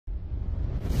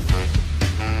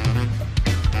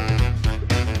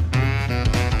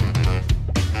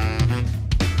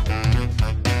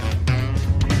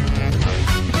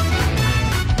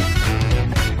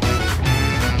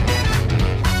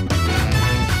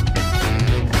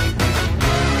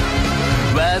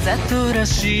ざとら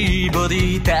しいボデ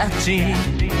ィタッチ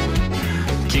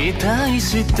期待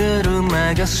してる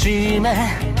流し目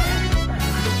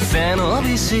背伸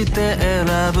びして選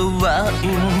ぶワ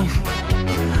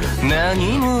イン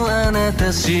何もあな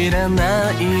た知ら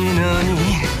ないのに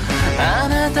あ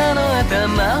なたの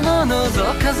頭の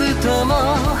覗かずと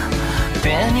も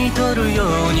手に取るよ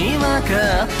うに分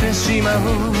かってしまう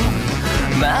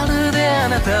まるであ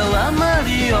なたはマ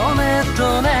リオネッ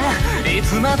トねい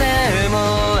つまでも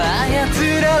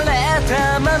操られ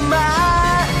たまま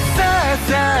さあ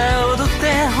さあ踊って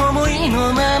思い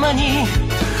のままに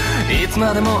いつ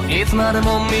までもいつまで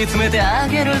も見つめてあ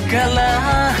げるか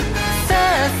らさ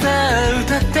あさあ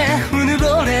歌ってうぬ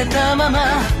ぼれたまま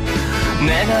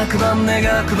願くば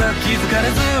願くば気づかれ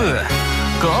ず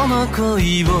この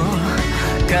恋を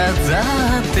飾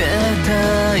って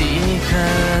たい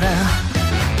から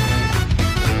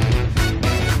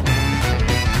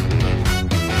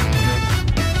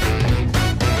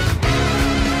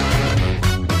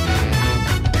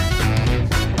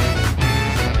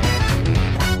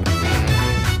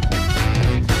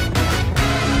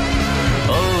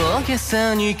大げ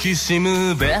さにきし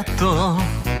むベッド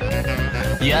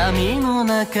闇の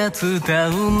中伝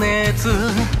う熱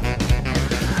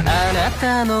あな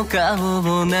たの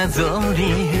顔をなぞ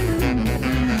り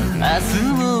明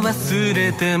日を忘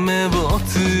れて目を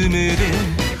つむる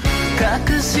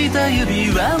隠した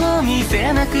指輪を見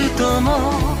せなくと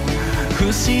も不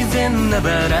自然なバ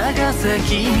ラが咲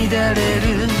き乱れ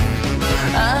る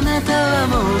あなたは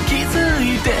もう気づ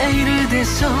いているで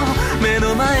しょう目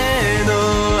の前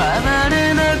の哀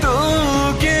れな道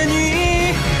化に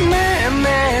ねえ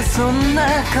ねえそんな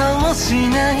顔し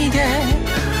ないで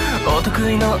お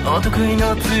得意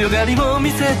の強がりを見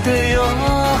せてよ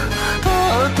と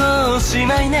うとうし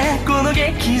ないねこの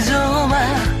劇場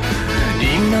は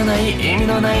意味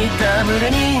のないたむれ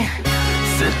に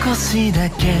少しだ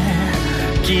け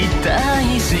期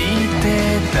待し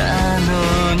てた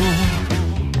のに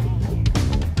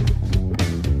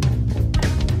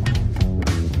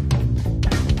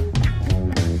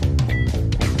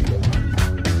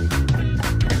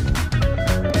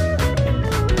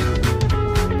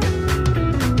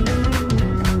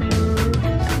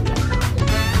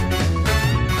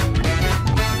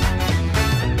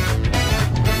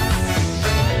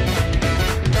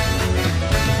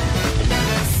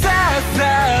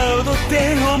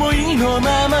思いの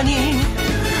ままに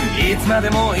いつま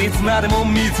でも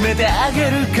見つめてあげ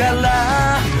るか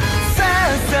らさ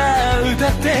あさあ歌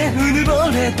ってうぬぼ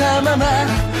れたまま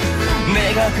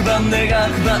願くば美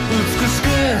しく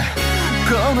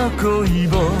この恋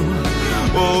を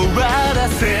終わら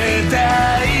せ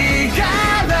たいか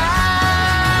ら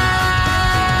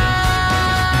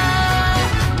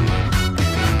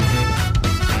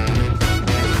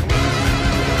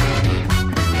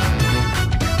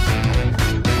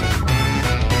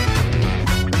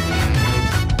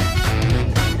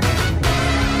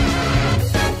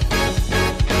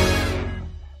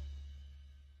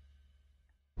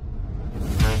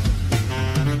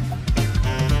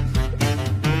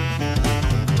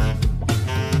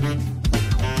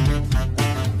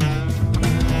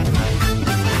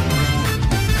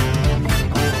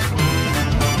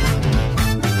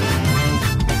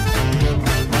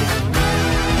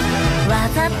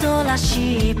ら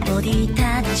しいボディ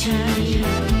タッチ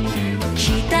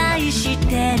期待し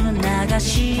てる流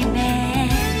し目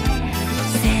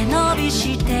背伸び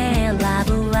してラ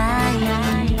ブワ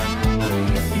イン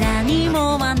何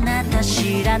もあなた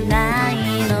知らない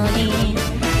のに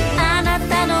あな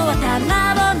たの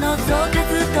頭を覗か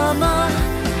ずとも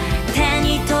手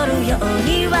に取るよう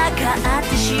に分かっ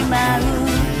てしまう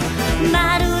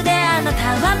まるであな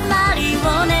たはマリ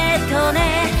オネット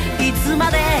ねいつ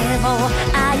までも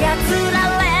操ら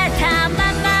れたま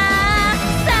ま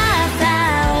さあさ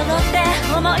あ踊って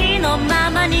思いのま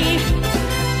まに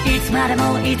いつまで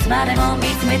も見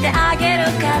つめてあげる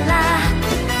から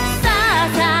さあ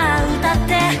さあ歌っ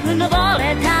てうぬぼ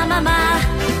れたまま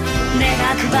願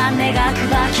くば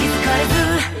気づかれず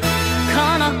こ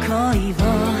の恋を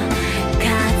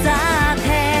飾って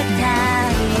た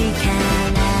いか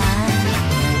ら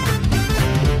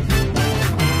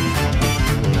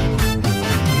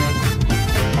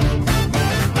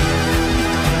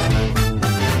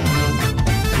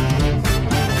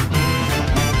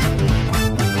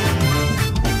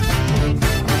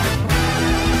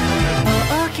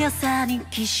さに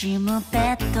きしむベ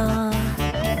ッド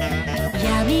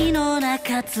闇の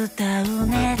中伝う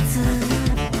熱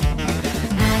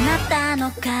あなた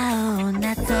の顔を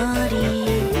なぞり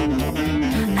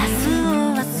明日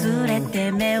を忘れ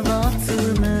て目をつ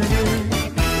むる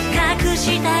隠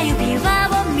した指輪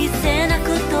を見せな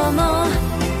くと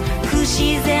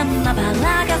バ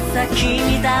ラが咲き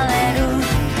乱れる。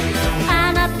あ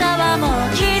なたはも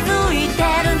う気づいて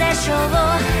るでしょう。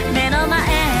目の前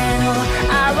の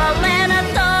哀れな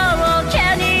峠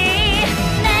に。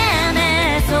ねえね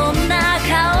えそんな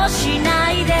顔し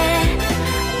ないで。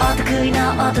お得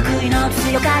意の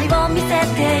強がりを見せ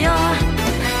てよ。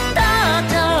と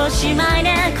うとうしまい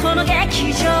ねこの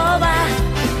劇場は。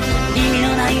意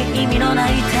味のな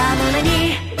いたむれに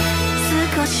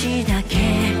少しだけ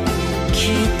期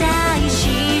待し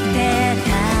て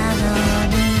たの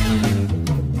に。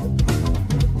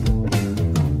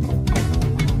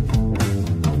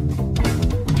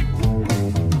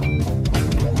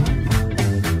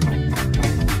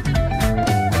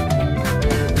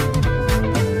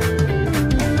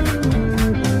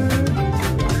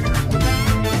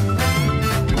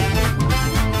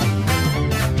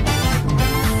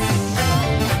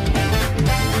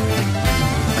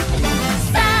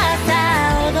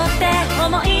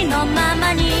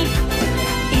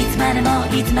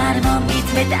いつまでも見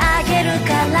つめてあげる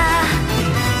から。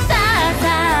さあさ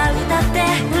あ歌って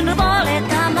うぬぼれ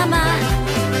たまま。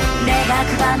願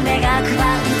くば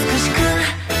美しく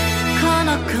この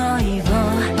恋を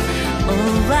終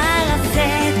わらせ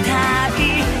たい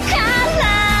から。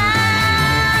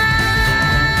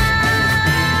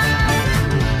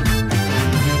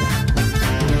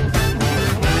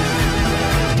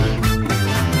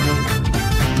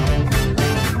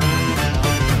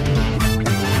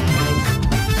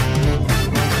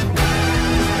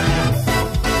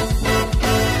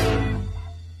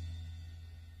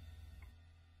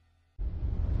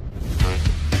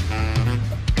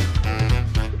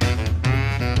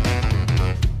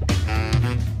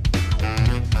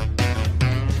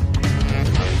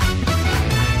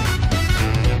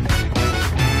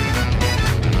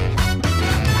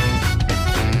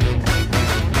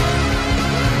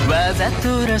わざと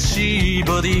らしい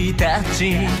ボディタッ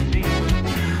チ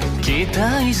期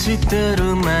待して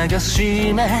る流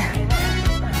し目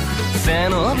背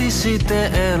伸びし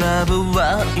て選ぶ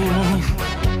ワイ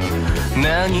ン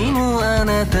何もあ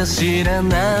なた知ら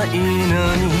ないの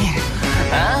に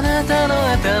あなたの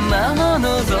頭を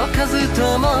覗かず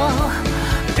とも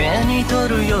手に取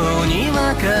るように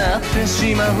分かって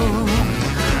しまう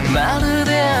まる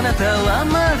であなたは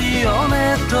マリオ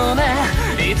ネットね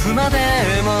いつまで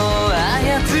も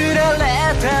操られ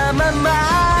たまま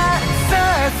さ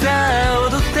あさあ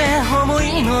踊って思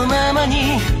いのまま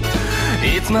に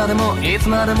いつまでも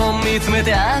見つめ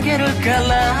てあげるから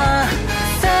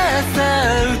さあさ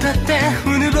あ歌って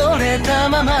うぬぼれた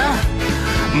まま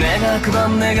願くば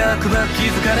気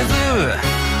づかれず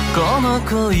この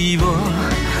恋を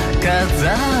飾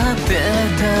って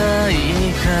たい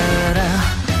から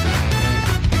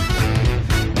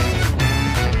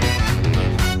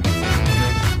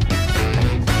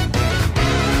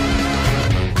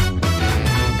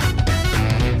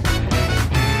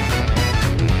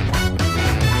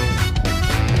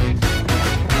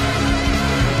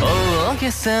大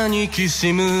げさにき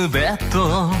しむベッ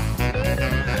ド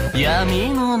闇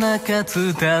の中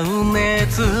伝う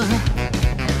熱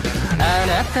あ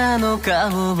なたの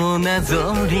顔をな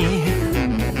ぞり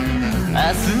明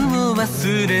日を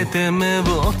忘れて目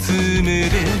をつむる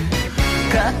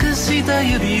隠した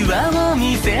指輪を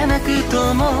見せなく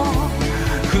とも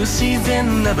不自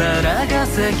然なバラが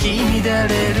咲き乱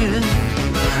れる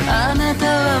あなた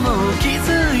はもう気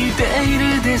づいてい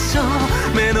るでしょう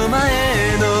目の前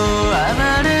の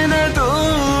哀れな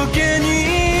峠に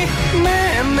ね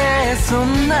えねえそ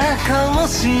んな顔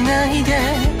しないで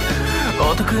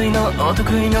お得意の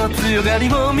強がり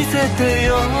を見せて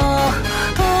よ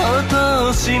とうと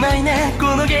うしまいね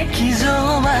この劇場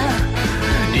は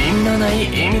意味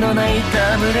のない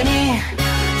たむれに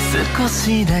少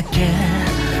しだけ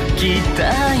期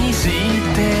待して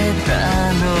た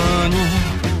のに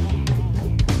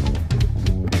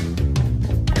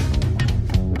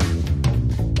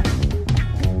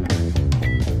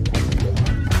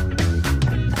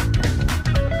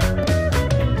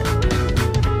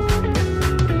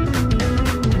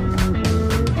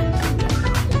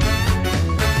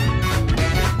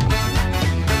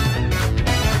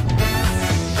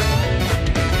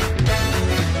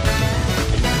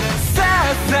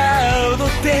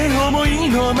思い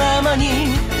のまま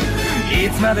にい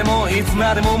つまで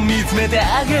も見つめて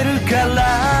あげるから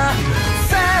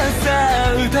さあさ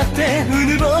あ歌ってう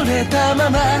ぬぼれたま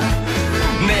ま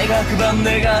願くば美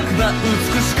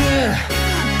しく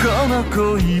この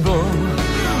恋を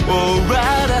終わ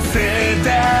らせた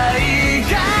い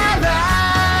から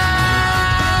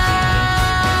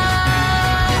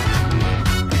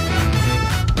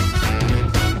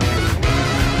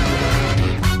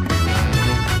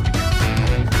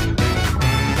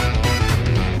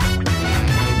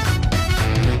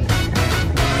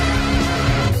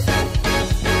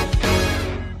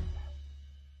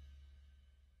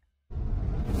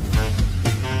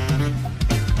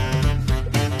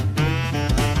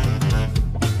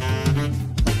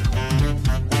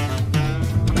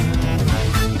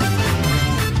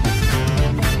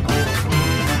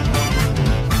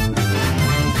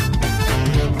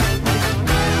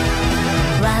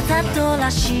人ら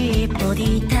しいボデ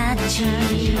ィタッチ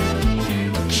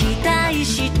期待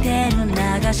してる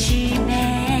流し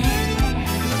目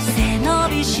背伸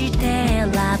びして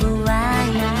ラブワ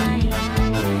イン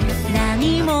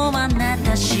何もあな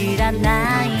た知ら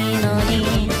ないの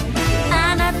に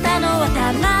あなたの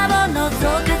頭を覗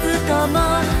かずとも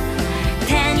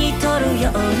手に取る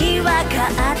ように分か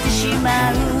ってし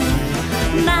まう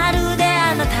まるで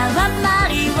あなたはマ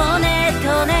リオネッ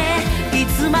トねい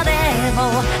つまで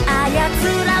も操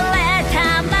られ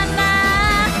たまま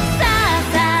さあ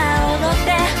さあ踊って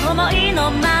思い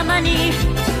のままに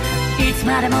いつ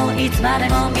までもいつまで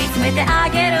も見つめてあ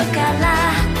げるから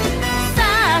さ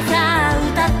あさあ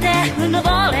歌ってうぬぼ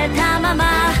れたま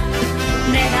ま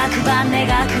願くば願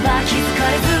くば気づか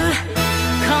れず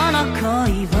この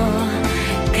恋を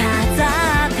飾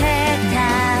ってた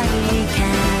いか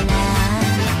ら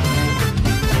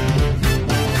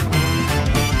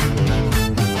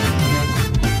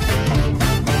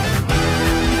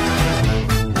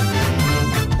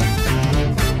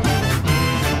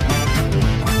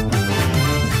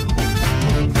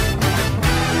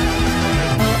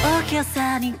大げ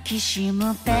さにきし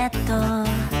むベッド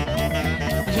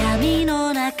闇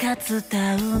の中伝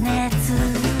う熱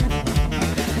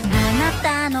あな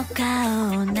たの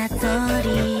顔をなぞり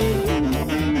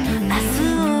明日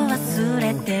を忘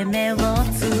れて目を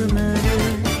つむる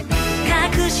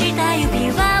隠した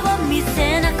指輪を見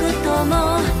せなくと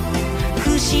も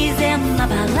不自然な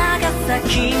バラが咲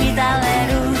き乱れ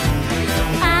る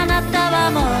あなた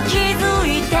はもう気づ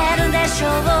いてるでしょ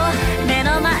う目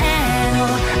の前の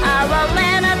哀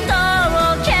れな遠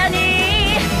けに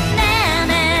ねえ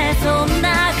ねえそん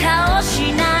な顔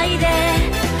しないで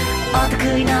お得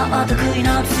意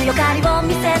の強がりを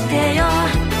見せてよ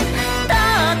と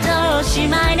うとうおし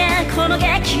まいねこの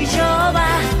劇場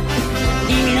は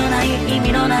意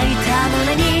味のないたむ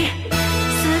ねに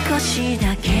少し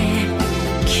だけ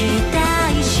期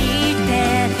待し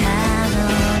てた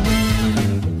のに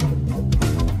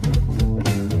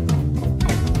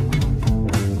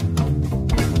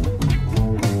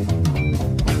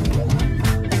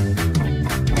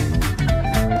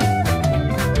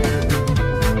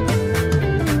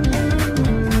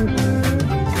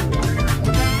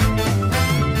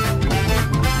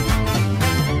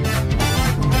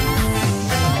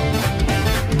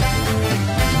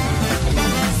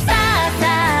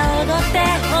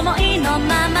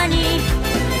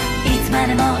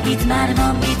いつまで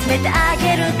も見つめてあ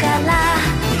げるから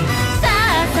さ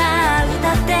あさあ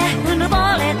歌ってうぬぼ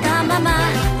れたまま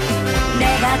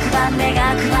願くば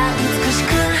美しく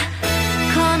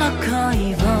この恋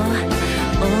を終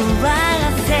わ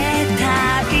らせた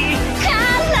いか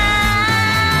ら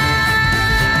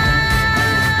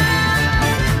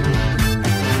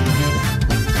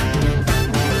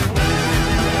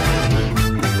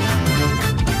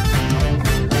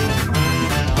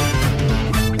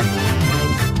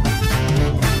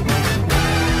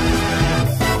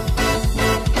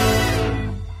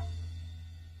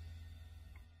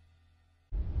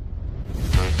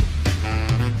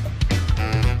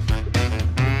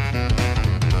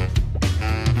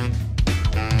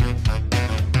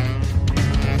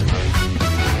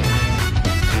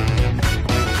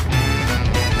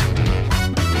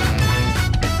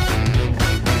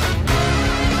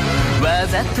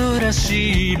ら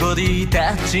しいボディ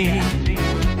タッチ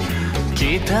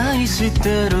期待し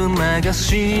てる流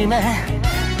し目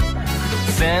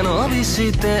背伸び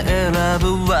して選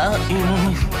ぶワイ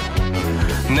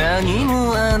ン何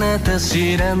もあなた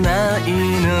知らない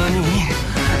のに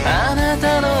あな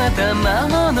たの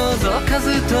頭を覗か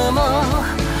ずとも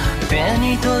手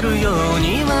に取るよう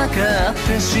に分かっ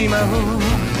てしまう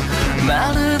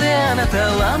まるであなた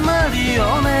はマリ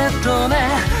オネット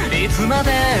ねいつま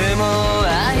でも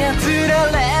操ら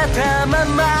れたま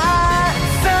ま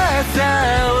さあさ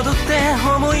あ踊って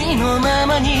思いのま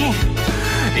まに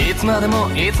いつまでも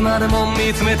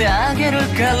見つめてあげる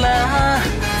から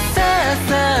さあ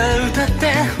さあ歌っ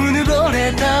てうぬぼ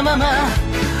れたまま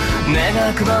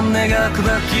願くば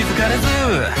気づかれず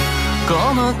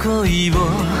この恋を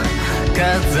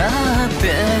飾って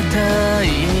たい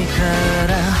か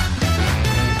ら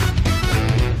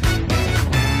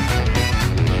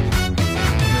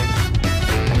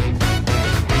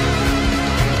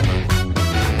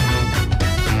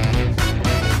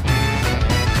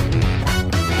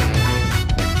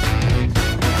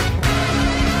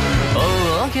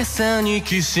大げさに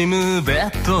きしむベ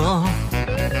ッド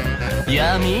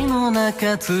闇の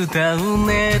中伝う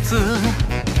熱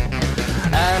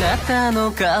あなた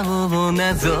の顔を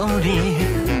なぞり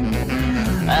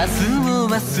明日を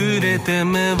忘れて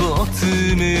目をつ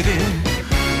むる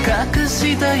隠し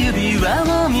した指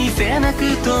輪を見せな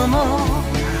くとも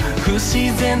不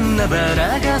自然なバ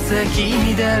ラが咲き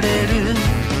乱れる。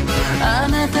あ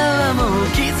なたはもう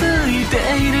気づいて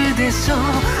いるでしょう。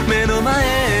目の前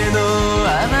の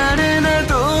哀れな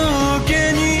道化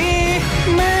に。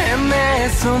ねえねえ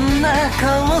そんな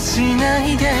顔しな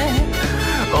いで、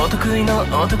お得意の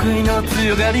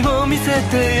強がりを見せ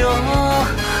てよ。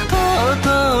とうと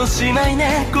うおしまい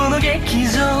ねこの劇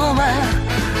場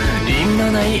は。意味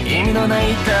のな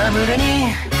い戯れ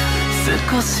に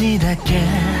少しだけ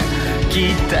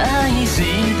期待し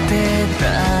てた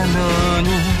の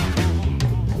に。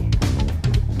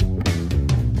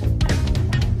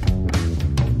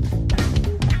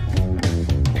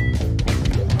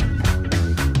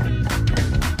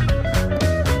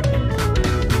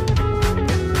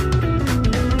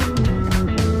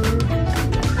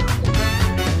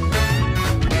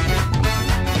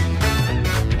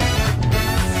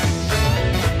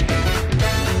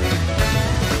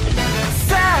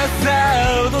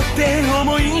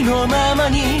思いのまま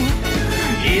に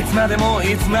いつまで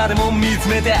も見つ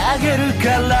めてあげる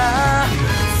から。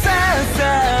さ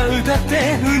あ歌っ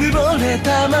てうぬぼれ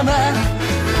たまま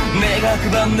願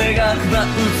くば美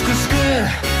しく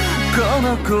こ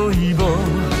の恋を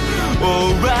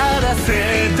終わらせ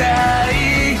た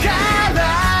いか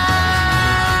ら。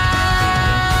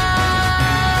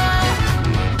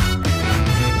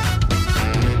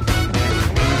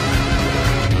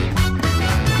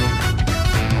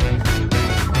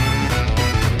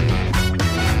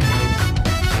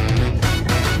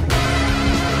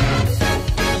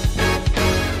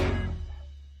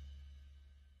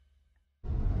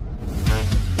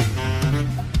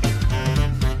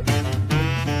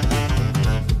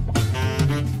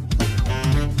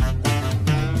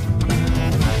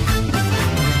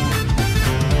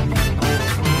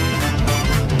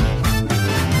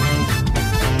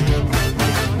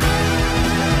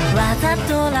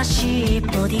らしい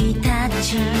ボディタッ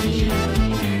チ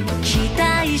期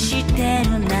待して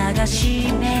る流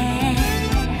し目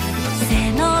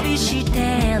背伸びし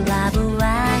てラブワ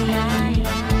イン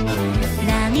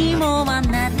何もあ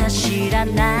なた知ら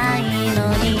ない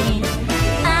のに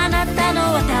あなた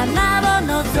の頭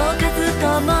を覗かず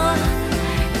とも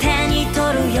手に取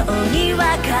るように分か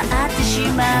ってし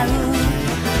まう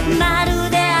まる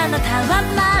であなたは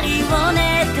マリオ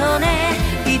ネットね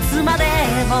いつまで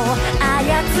も操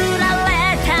られ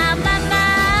たまま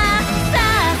さあ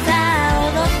さあ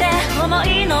踊って思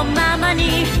いのまま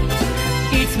に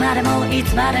いつまでも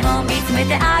見つめ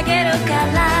てあげるか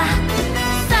ら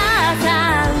さあさ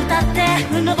あ歌って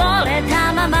うぬぼれ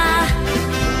たまま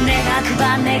願く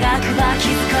ば気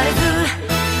づかれず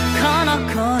この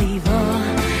恋を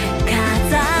飾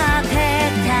って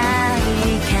たい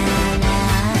から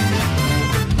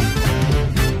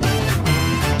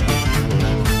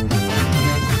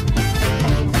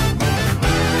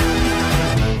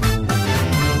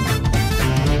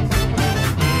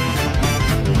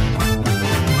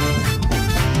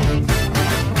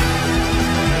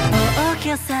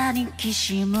朝にき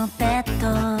しむベッド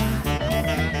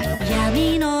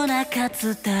闇の中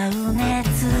伝う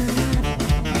熱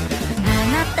あ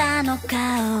なたの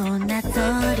顔をなぞ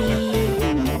り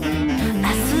明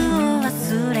日を忘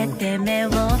れて目を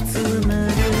つむ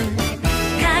る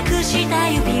隠した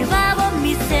指輪を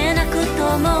見せなく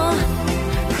とも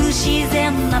不自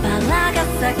然なバラが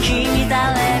咲き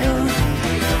乱れる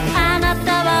あな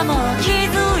たはもう気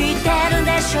づいてる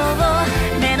でしょう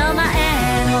目の前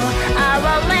の哀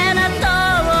れな道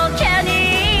化に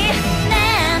ね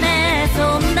えねえそ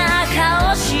んな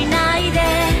顔しないで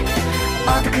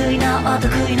お得意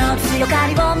の強が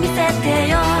りを見せて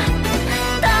よ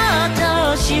とう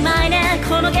とうおしまいね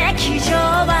この劇場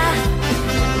は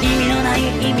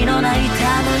意味のない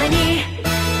戯れに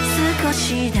少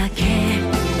しだけ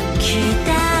期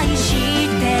待し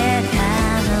てた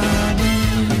のに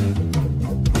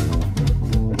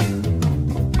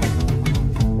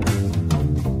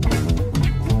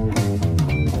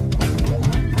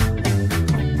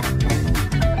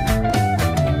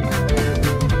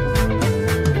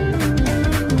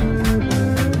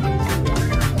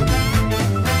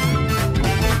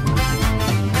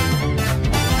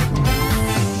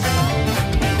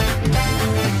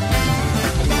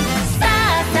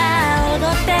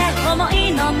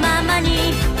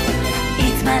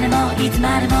いつ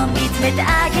までも見つめて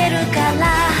あげるから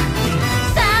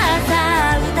さあさ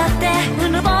あ歌ってう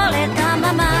ぬぼれた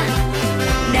まま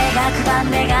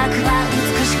願くば美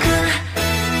しく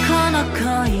この恋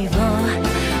を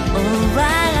終わ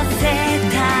らせ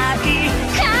たい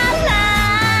から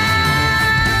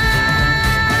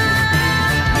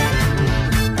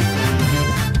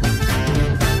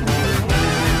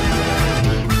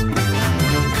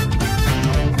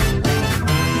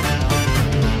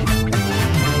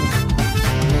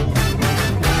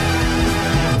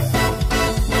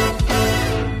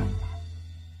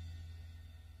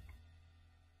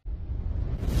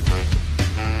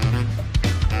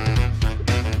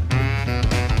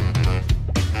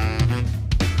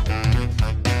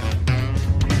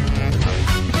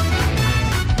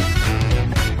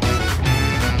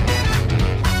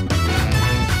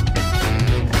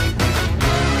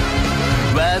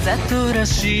ざとら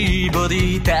しいボデ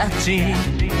ィタッチ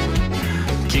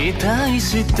期待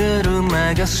してる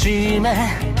流し目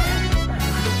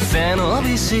背伸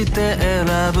びして選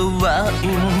ぶワ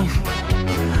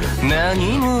イン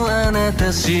何もあな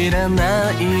た知ら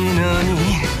ないのに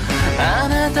あ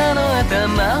なたの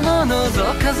頭を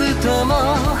覗かずと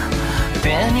も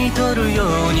手に取るよ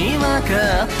うに分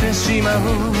かってしまう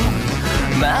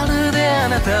まるであ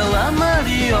なたはマ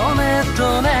リオネッ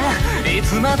トねい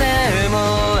つまでも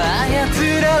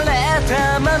操られ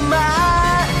たまま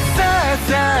さあ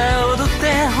さあ踊って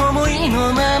思い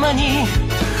のままに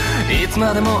いつ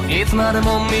までもいつまで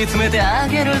も見つめてあ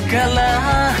げるか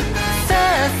らさ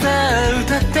あさあ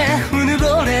歌ってうぬ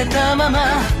ぼれたまま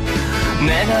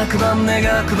願くば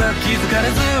願くば気づかれ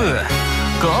ず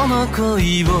この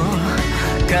恋を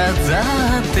飾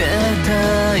って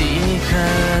たい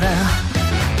から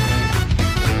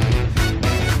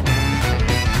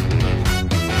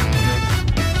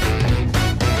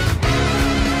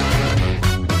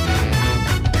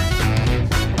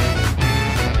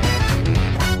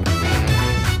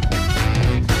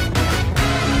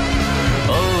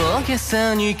大げ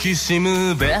さにきし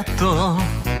むベッド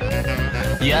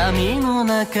闇の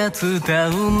中伝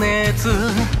う熱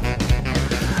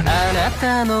あな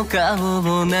たの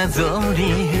顔をなぞ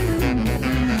り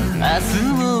明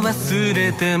日を忘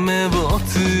れて目を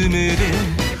つむる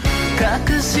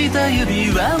隠した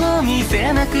指輪を見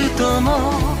せなくと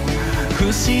も不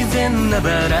自然なバ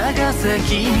ラが咲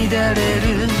き乱れ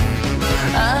る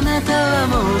あなたは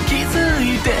もう気づ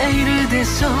いているで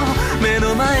しょう目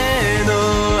の前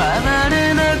の哀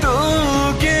れな道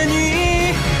化に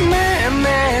ねえ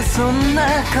ねえそんな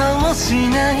顔し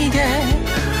ないで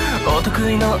お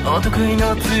得意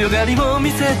の強がりを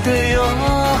見せてよ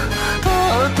と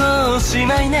うとうし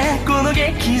ないねこの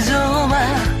劇場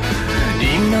は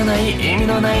意味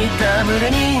のないたむれ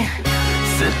に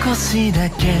少しだ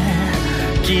け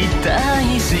期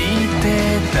待し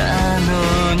てた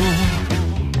のに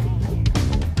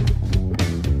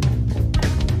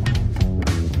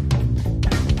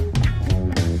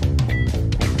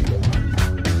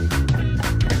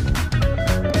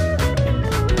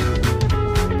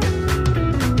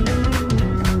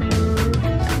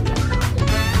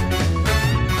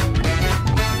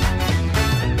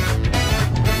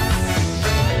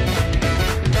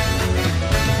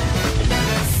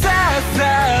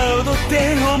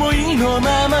思いの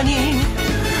ままに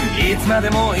いつま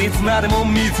でも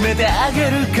見つめてあげ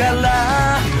るか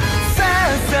らさあ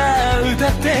さあ歌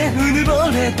ってうぬぼ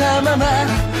れたまま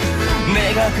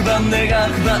願くば美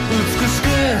しく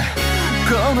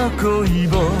この恋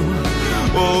を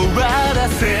終わら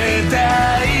せ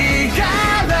たいか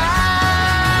ら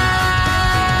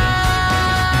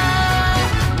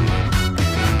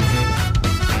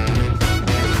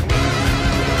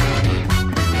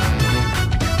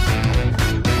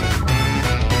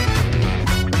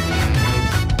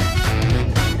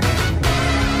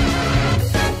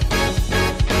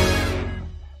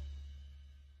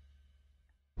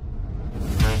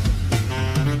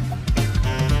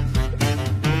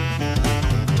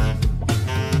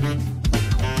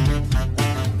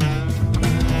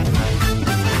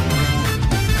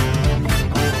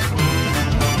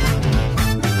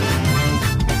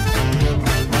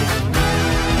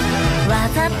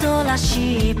ら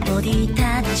しいボディ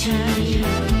タッチ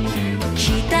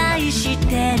期待し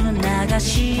てる流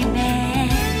し目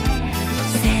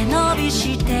背伸び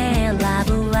してラ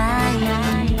ブワ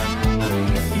イン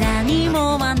何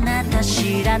もあなた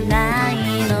知らない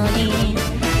のに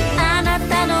あな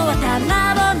たの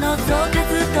頭を覗か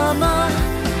ずとも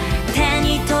手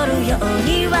に取るよう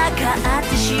に分かっ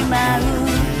てしまう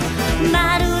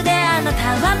まるであな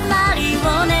たはマリ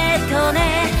オネット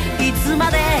ねいつ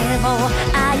までも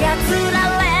操ら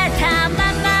れたま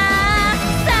ま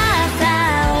さあさ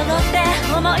あ踊って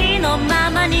思いのま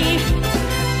まに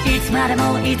いつまで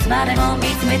も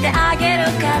見つめてあげる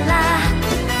から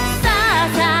さあ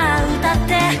さあ歌っ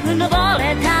てうぬぼ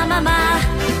れたまま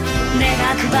願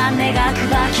くば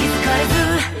気づかれず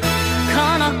こ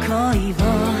の恋を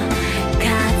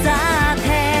飾って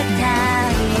た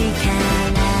いか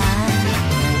ら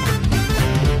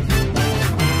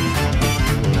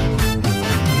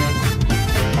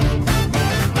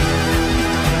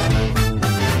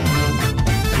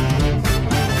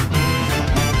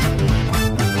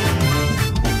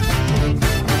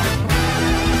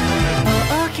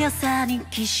さに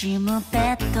きしむベ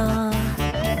ッド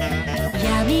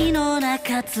闇の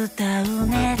中伝う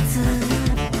熱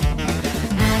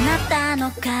あなた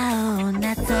の顔を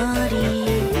なぞり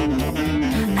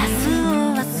明日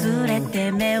を忘れ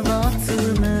て目をつ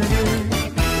むる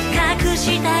隠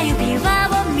した指輪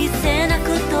を見せな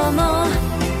くとも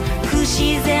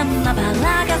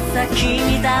咲き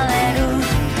乱れる。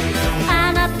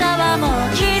あなたはもう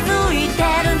気づいて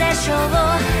るでしょう。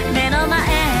目の前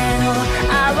の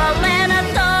哀れな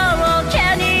遠け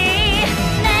に。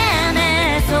ねえね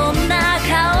えそんな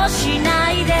顔し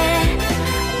ないで。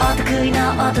お得意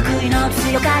の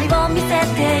強がりを見せ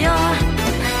てよ。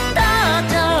と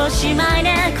うとうしまい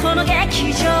ねこの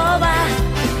劇場は。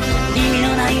意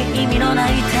味のな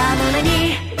いたむれに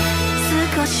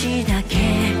少しだけ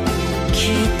期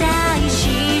待し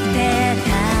て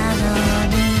たの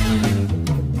に。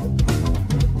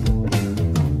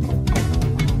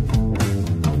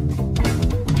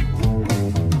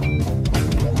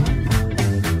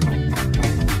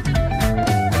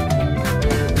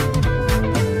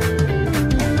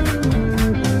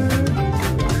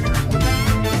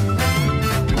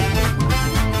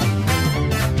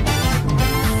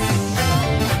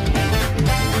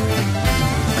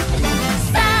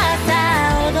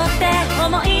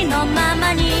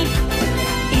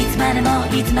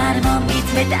いつまでも見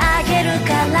つめてあげる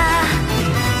から。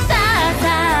さあさ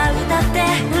あ歌って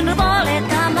うぬぼれ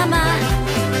たまま。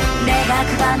願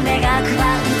くば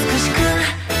美しく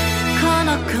この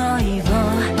恋を終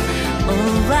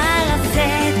わらせ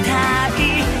たい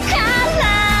から。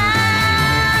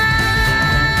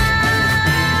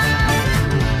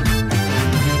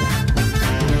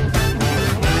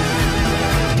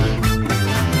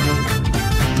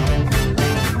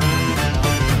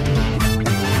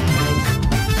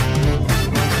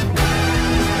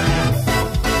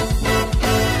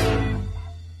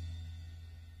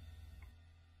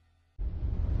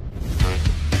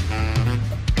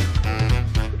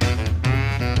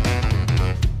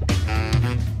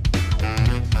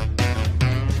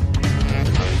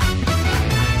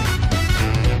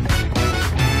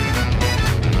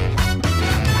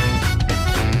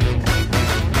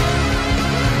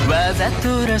わざ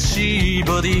とらしい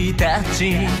ボディタッ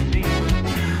チ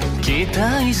期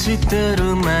待して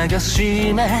る流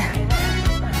し目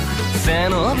背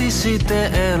伸びして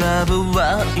選ぶ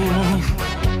ワイ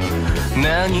ン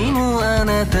何もあ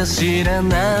なた知ら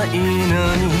ないの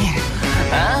に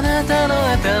あなたの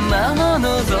頭を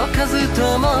覗かず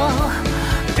とも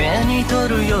手に取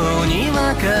るように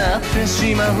分かって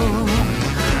しまう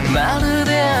まる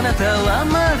であなたは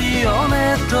マリオ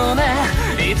ネットね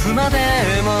いつまで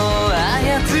も操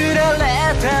られ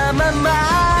たまま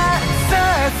さ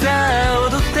あさあ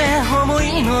踊って思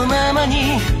いのまま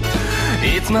に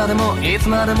いつまでも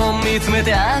見つめ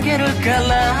てあげるか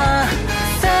ら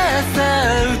さあさ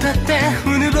あ歌って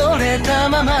うぬぼれた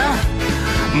まま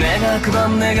願くば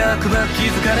気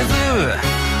づかれず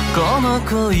この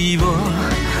恋を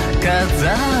飾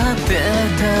って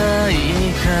たい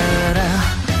から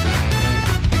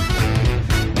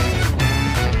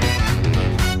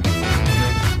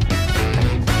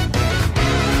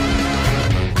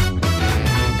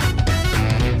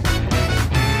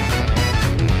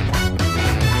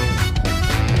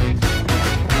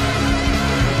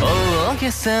大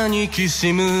げさにき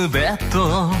しむベッ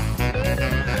ド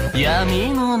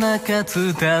闇の中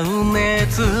伝う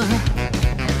熱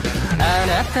あ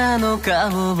なたの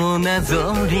顔をな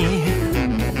ぞり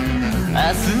明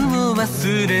日を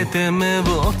忘れて目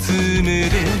をつむる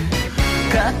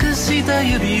隠した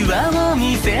指輪を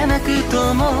見せなく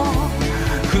とも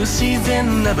不自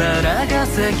然なバラが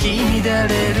咲き乱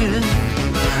れる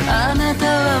あなた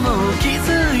はもう気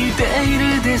づいてい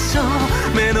るでしょう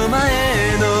目の前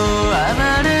の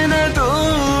哀れな道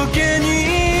化に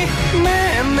ね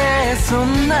えねえそ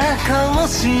んな顔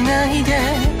しないで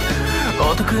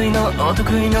お得意の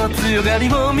強がり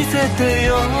を見せて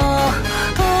よ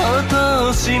とうと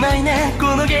うしまいね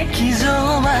この劇場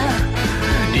は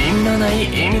意味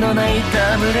のない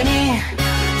たむれに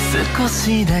少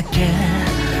しだけ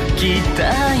期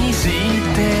待し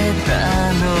てた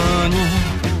の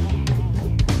に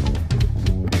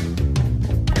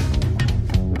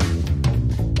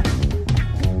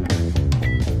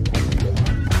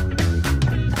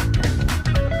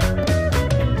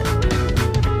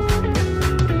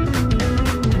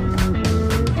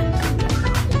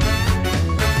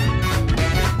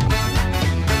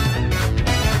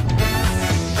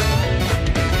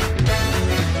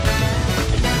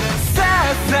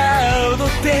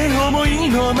思い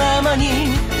のまま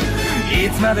にい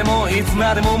つまで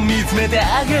も見つめて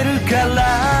あげるから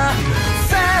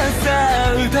さあさ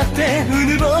あ歌ってう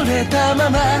ぬぼれたま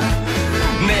ま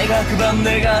願くば美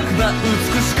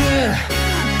しく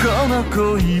この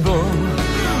恋を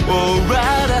終わ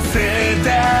らせた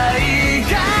いか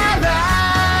ら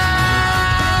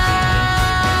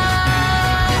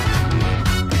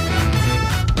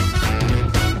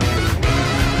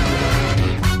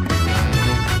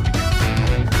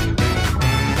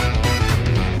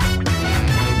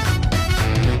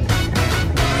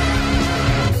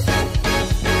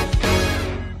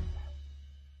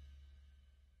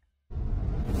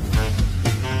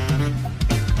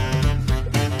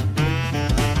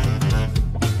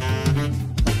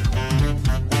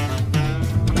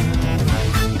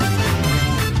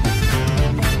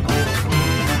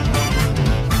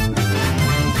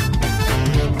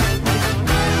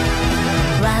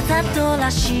人ら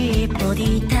しいボデ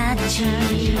ィタッチ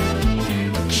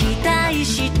期待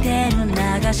してる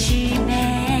流し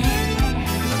目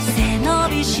背伸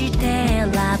びして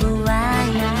ラブワ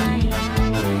イン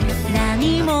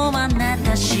何もあな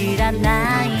た知ら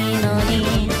ないの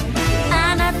に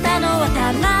あなたの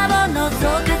頭を覗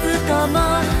かずとも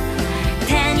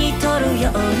手に取る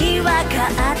ように分か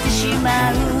ってし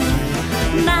まう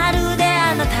まるで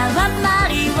あなたはマ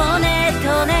リオネッ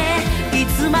トねい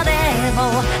つまで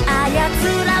も操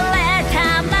られ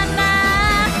たまま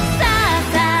さあ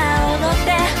さあ踊って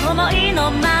思い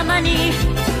のままに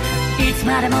いつ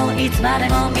までもいつまで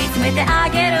も見つめてあ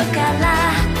げるから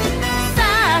さ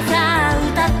あさあ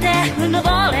歌ってうぬぼ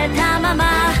れたま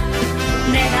ま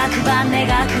願くば願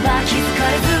くば気づか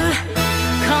れず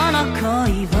この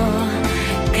恋を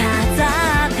飾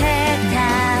ってた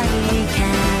いか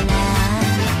ら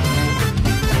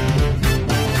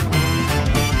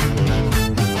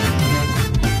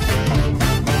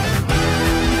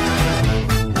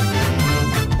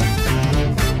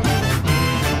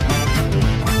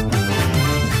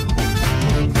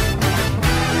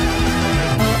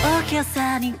大げ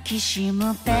さにきし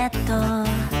むベッド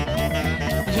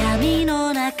闇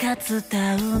の中伝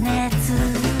う熱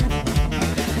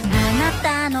あな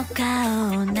たの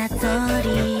顔をなぞり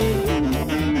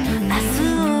明日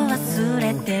を忘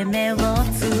れて目を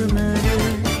つむる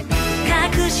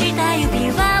隠した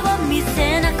指輪を見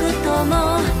せなくと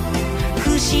も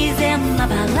不自然な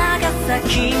バラが咲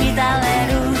き乱れ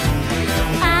る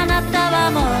あなた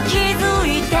はもう気づ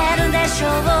いてるでしょ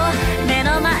う目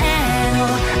の前の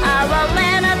哀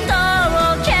れな遠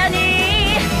けに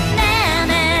ねえ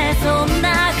ねえそん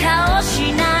な顔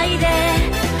しないで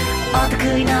お得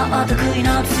意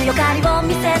の強がりを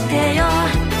見せてよ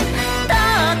と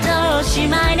うとうおし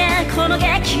まいねこの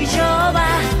劇場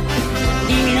は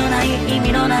意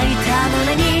味のないたむ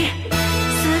れに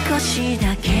少し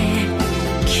だけ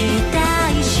期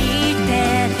待して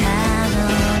た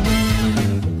のに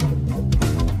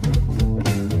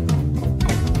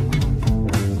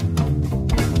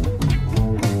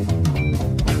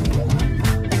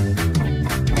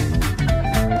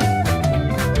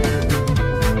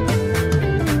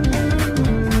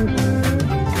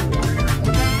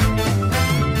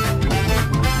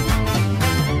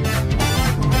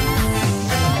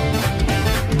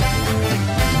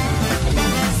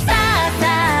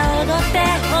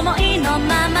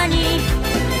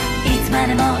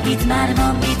いつまで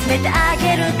も見つめてあ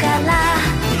げるから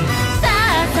さ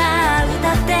あさあ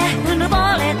歌ってうぬぼ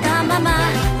れたまま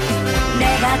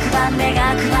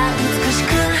願くば美しく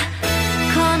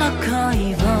この恋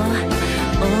を終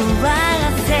わら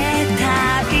せた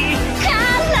いか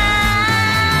ら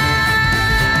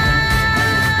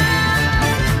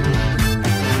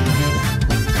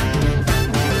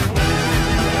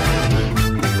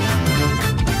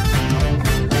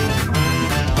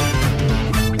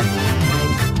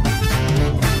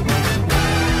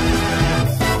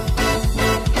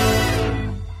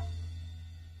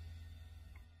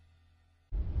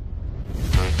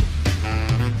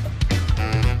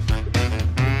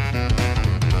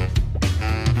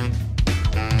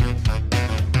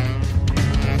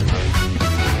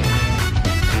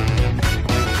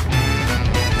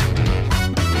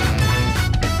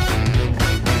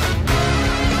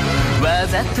わ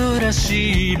ざとら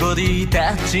しいボディ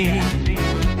タッチ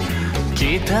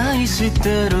期待し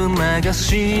てる流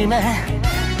し目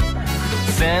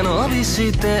背伸び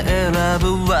して選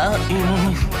ぶワイ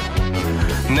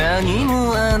ン何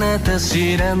もあなた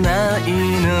知らない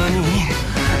のに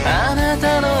あな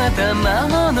たの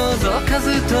頭を覗か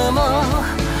ずとも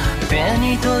手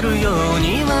に取るよう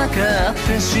に分かっ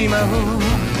てしまう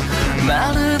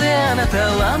まるであなた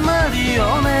はマリ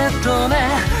オネットね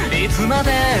いつま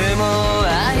でも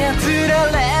操ら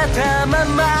れたま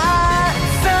ま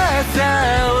さあさ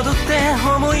あ踊って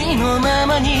思いのま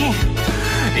まに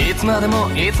いつまでも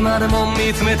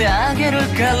見つめてあげる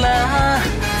から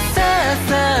さあ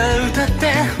さあ歌っ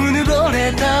てうぬぼ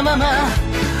れたまま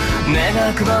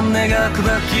願くば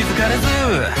気づかれず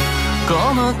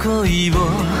この恋を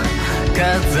飾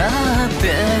って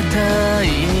たい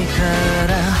か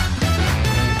ら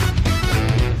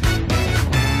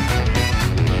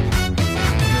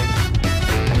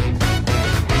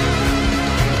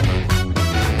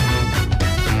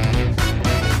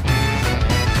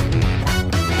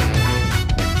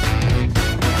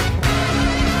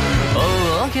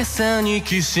大げさに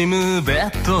きしむベ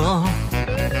ッド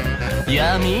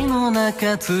闇の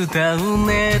中伝う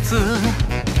熱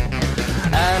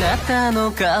あなた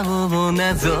の顔を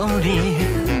なぞり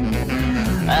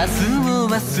明日を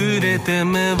忘れて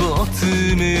目をつ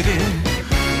むる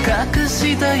隠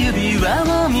した指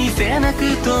輪を見せな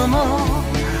くとも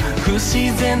不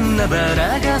自然なバ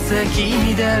ラが咲き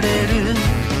乱れる。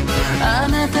あ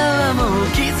なたはもう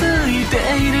気づいて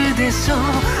いるでしょう。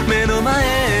目の前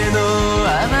の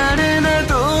哀れな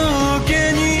道化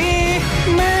に。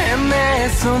ねえねえ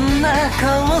そんな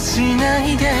顔しな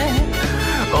いで、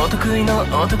お得意の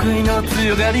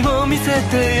強がりを見せ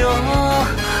てよ。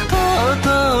とう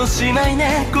とうおしまい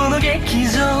ねこの劇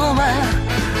場は。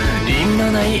意味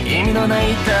のな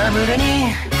い戯れ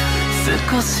に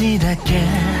少しだけ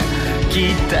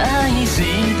期待し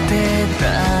てた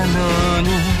の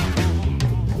に。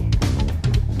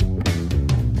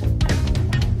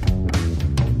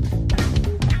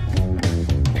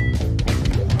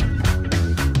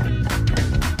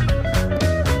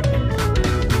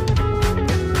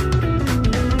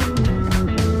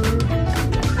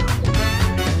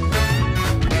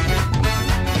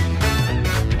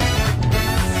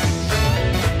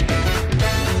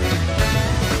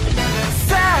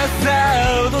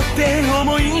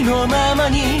思いのまま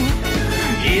に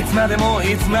いつまで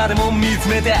も見つ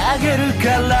めてあげる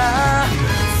から。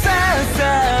さ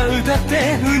あ歌っ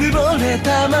てうぬぼれ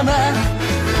たまま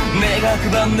願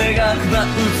くば美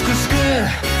しく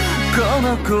こ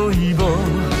の恋を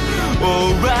終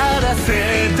わらせ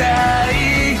た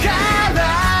いか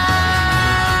ら。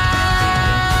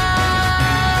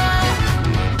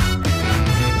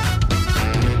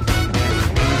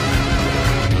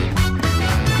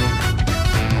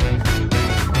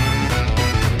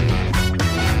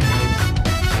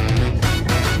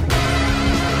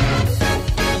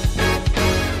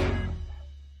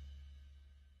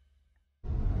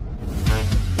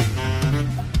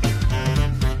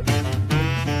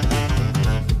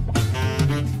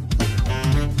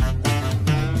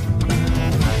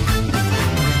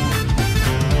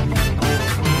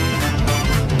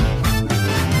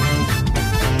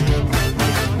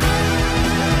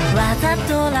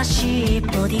らしい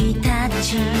ボディタッ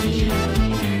チ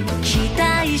期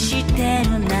待して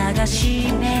る流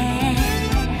し目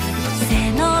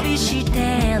背伸びし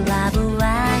てラブワ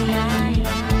イン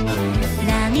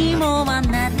何もあ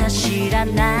なた知ら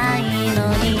ない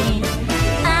のに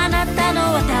あなた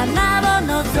の頭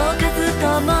を覗かず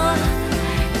とも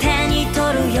手に取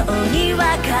るように分か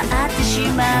ってし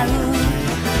まう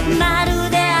まる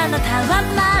であなたは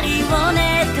マリオ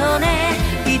ネットね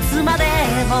いつまで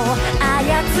も操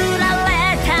られ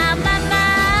たまま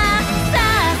さ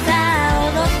あ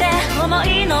踊って思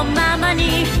いのまま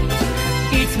にい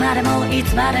つまでも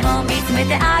見つめ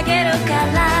てあげるか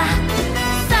ら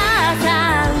さあ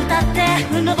歌って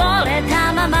うぬぼれ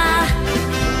たまま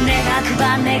願く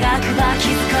ば気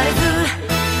づかれず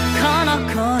この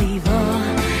恋を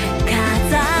飾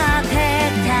って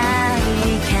たい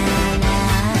から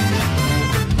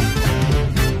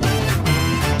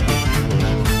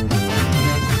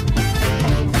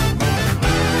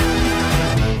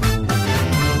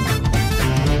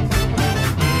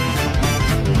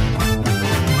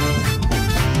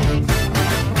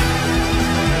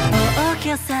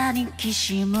朝にき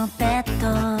しむベッド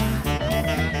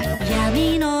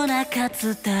闇の中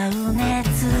伝う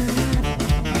熱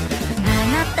あ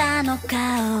なたの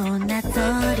顔をなぞ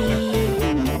り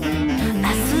明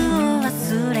日を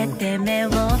忘れて目を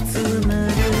つむ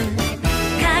る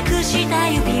隠した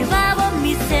指輪を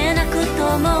見せなく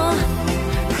とも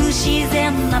不自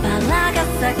然なバラが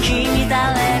咲き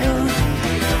乱れる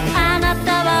あな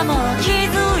たはもう気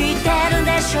づいてる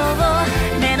でしょう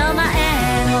目の前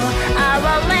の哀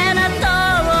れな道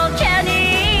化に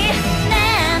ね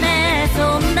えねえ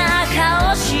そんな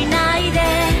顔しないで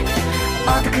お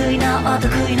得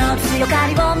意の強が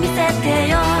りを見せて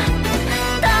よ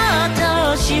とう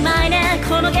とうおしまいね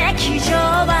この劇場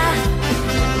は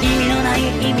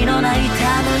意味のない戯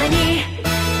れに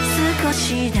少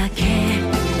しだけ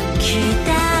期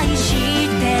待し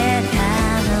てた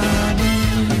のに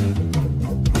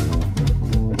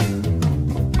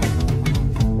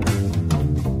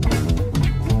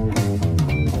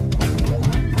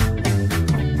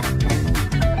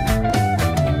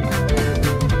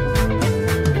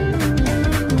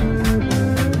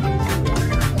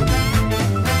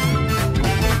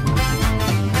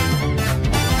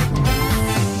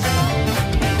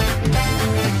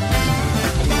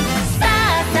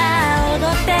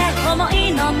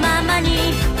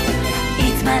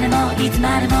いつ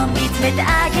までも見つめて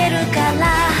あげるから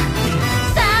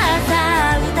さ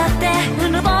あ歌ってう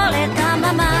ぬぼれた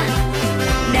まま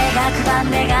願くば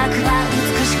美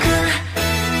しく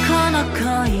この恋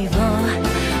を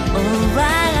終わ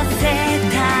らせ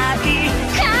たい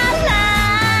から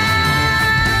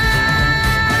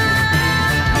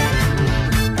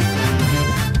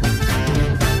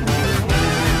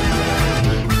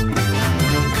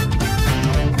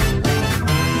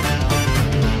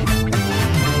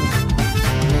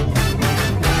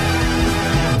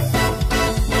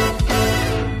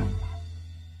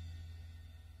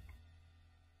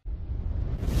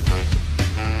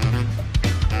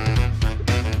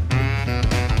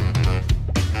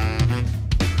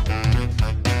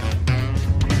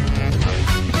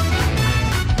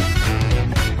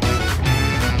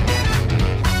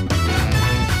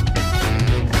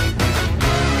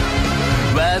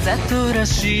ずら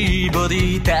しいボデ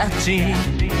ィタッチ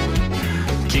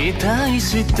期待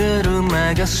してる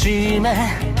流し目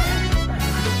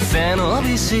背伸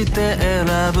びして選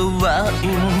ぶワ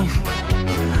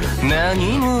イン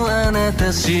何もあな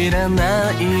た知ら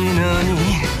ないのに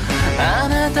あ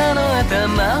なたの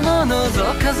頭を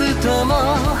覗かずとも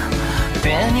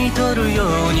手に取るよ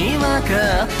うに分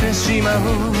かってしまう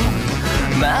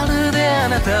まるであ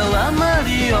なたはマ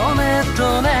リオネッ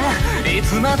トねい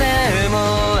つまで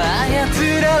も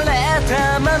操られ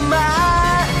たまま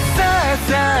さあ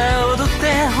さあ踊って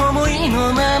思い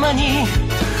のままに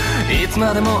いつ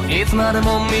までもいつまで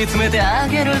も見つめてあ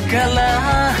げるか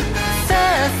らさ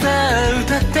あさあ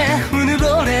歌ってうぬ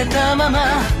ぼれたまま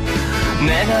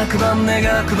願くば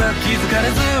願くば気づかれ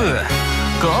ず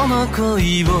この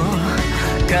恋を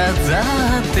飾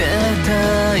って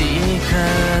たい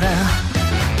から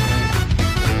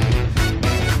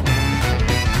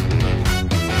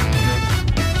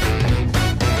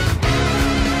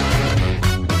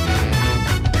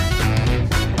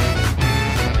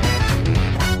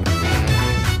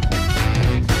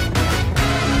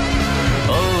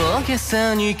大げ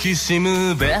さにきし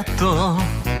むベッド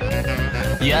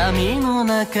闇の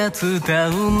中伝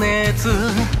う熱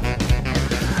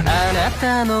あな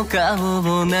たの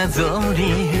顔をなぞ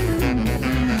り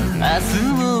明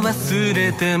日を忘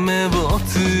れて目を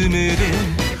つむる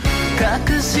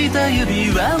隠した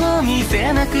指輪を見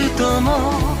せなくと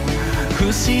も不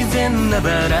自然なバ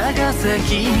ラが咲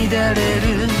き乱れ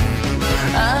る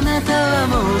あなたは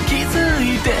もう気づ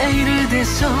いているで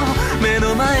しょう目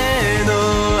の前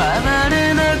の哀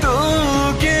れな道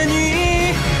化に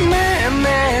ねえ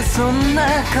ねえそんな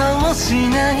顔し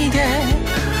ないで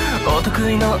お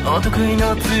得意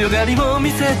の強がりを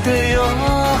見せてよ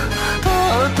と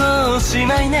うとうし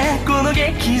ないねこの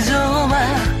劇場は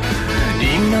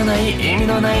意味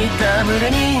のないたむれ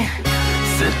に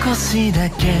少しだ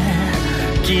け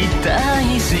期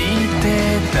待し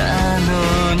てた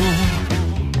のに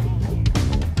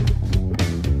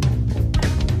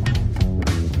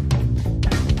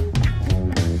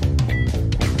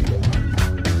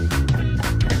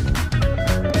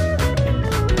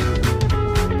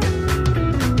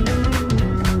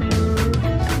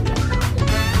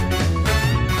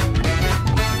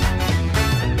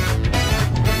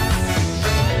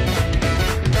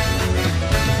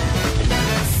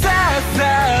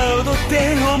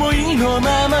思いの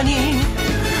ままに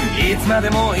いつまで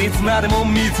も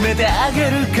見つめてあげ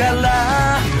るか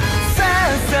らさ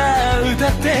あさあ歌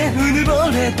ってうぬぼ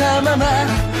れたまま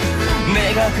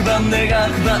願くば美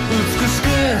しく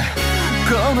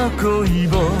この恋を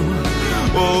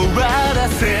終わら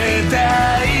せ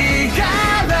たいか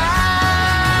ら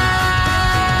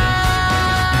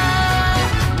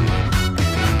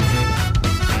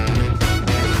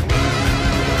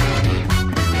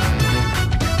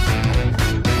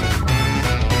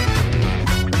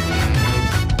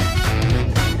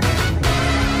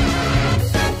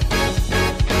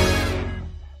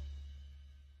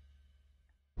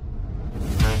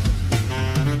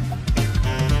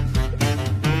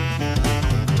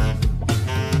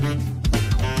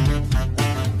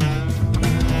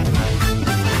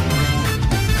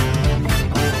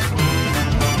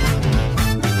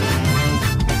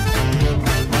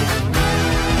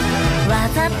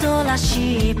ら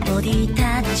しいボディ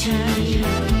タッチ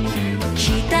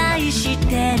期待し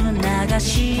てる流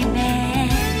し目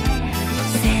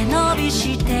背伸び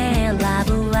してラ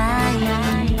ブワ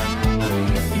イン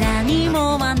何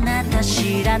もあなた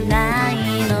知らない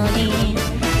のに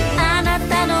あな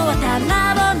たの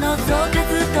頭を覗か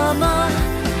ずとも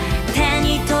手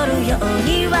に取るよう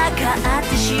に分かっ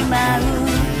てしまう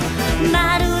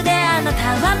まるであな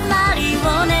たはマリ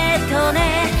オネット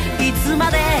ねいつ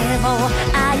までも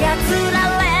操ら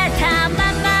れたま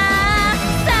ま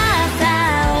さあさ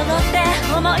あ踊って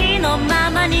思いのま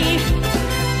まに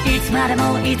いつまで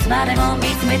も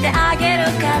見つめてあげる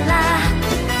から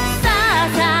さあ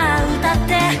さあ歌っ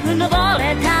てうぬぼ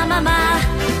れたまま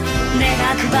願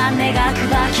くば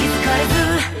気づかれず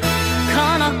こ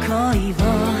の恋を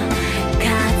飾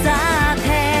って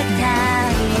た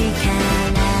いか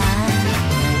ら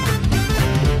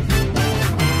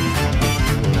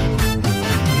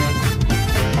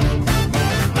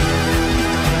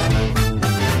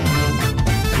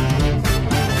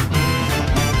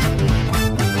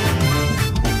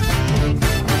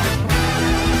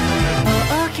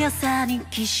朝に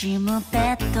きしむベ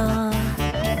ッド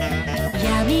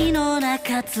闇の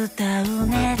中伝う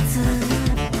熱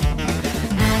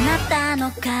あなた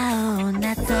の顔を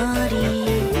なぞり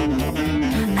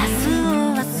明日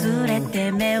を忘れ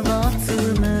て目をつ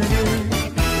むる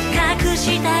隠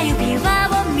した指輪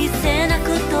を見せな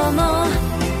くとも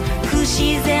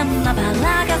自然なバ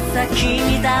ラが咲き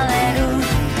乱れる。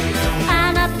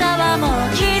あなたはもう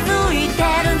気づいて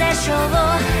るでしょう。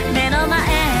目の前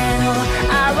の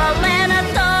哀れな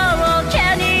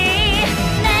峠に。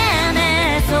ねえね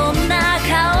えそんな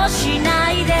顔し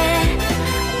ないで。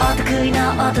お得意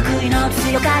の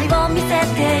強がりを見せ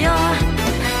てよ。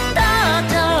と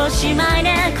うとうしまい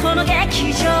ねこの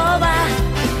劇場は。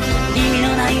意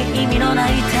味のな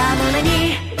いたむれ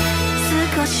に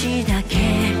少しだけ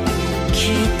期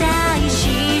待し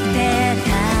て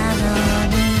たの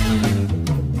に。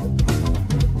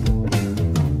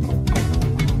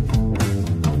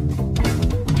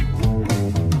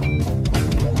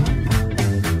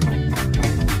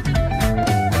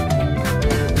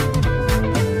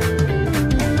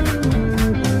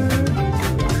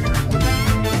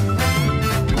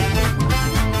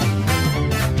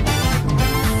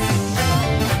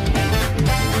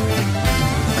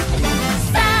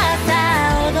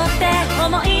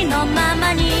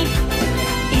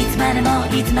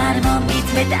いつまでも見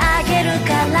つめてあげる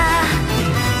から。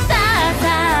さあさ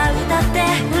あ歌って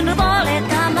うぬぼれ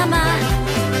たまま。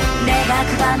願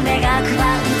くば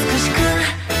美しく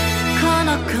この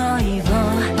恋を終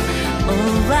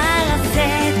わらせ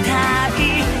たい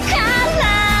から。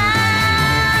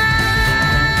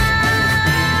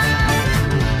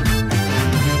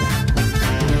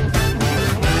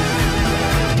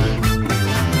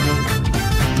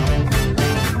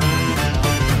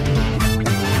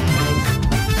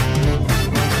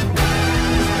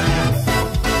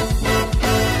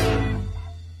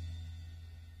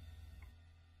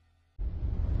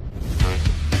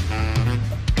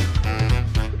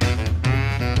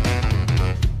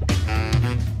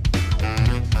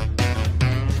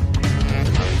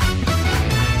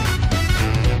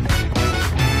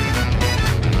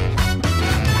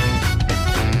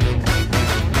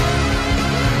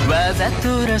わざ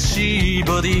とらしい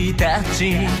ボディタッ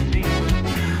チ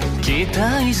期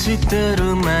待して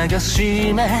る流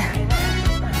し目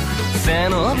背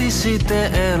伸びして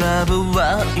選ぶ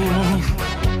ワイ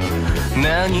ン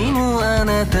何もあ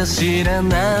なた知ら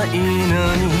ないのに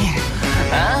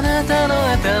あなたの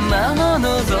頭を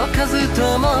覗かず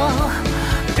とも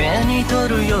手に取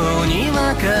るように分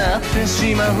かって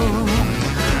しまう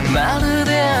まる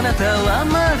であなたは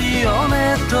マリオ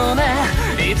ネットね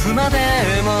いつまで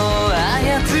も操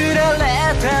られ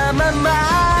たまま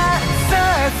さ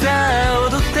あさあ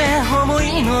踊って思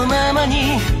いのまま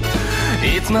に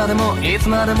いつまでも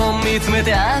見つめ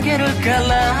てあげるから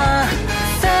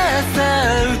さあさ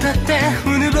あ歌ってう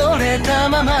ぬぼれた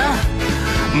まま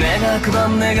願くば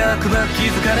気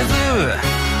づかれず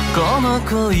この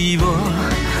恋を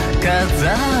飾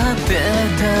って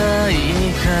たい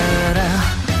から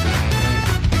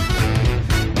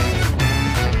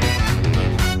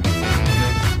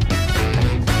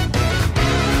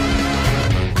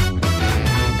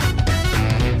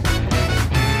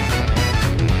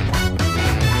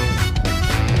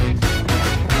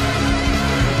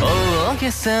大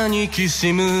げさにき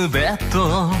しむベッ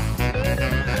ド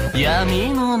闇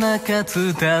の中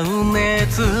伝う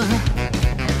熱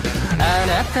あ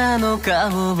なたの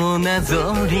顔をな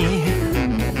ぞり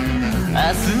明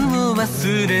日を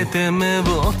忘れて目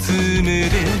をつむる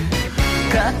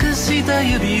隠した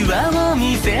指輪を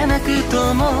見せなく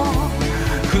とも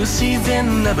不自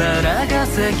然なバラが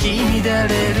咲き乱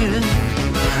れる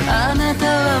あなた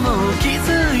はもう気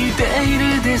づいてい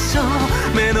るでしょう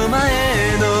目の前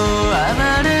の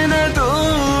哀れな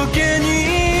峠に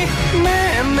ね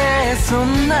えねえそ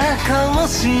んな顔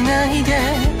しないで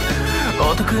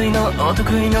お得意の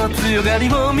強がり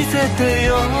を見せて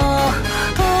よ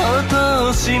とうと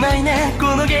うしまいね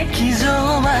この劇場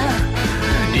は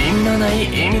意味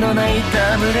のない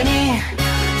たむれに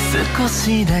少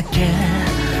しだけ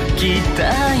期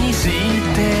待して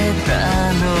た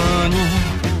のに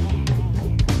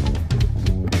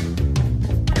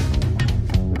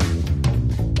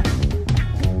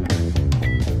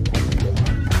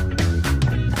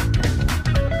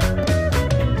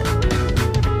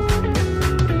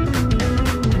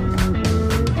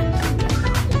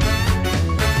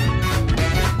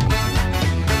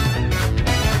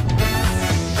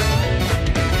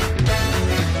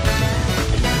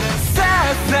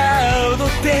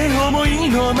思い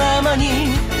のまま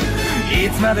にい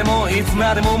つまで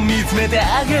も見つめて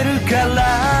あげるから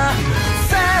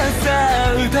さあさ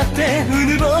あ歌ってう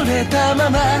ぬぼれたま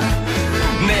ま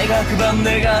願くば美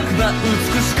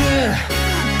しく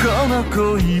この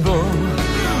恋を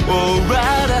終わ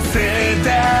らせた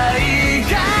いか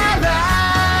ら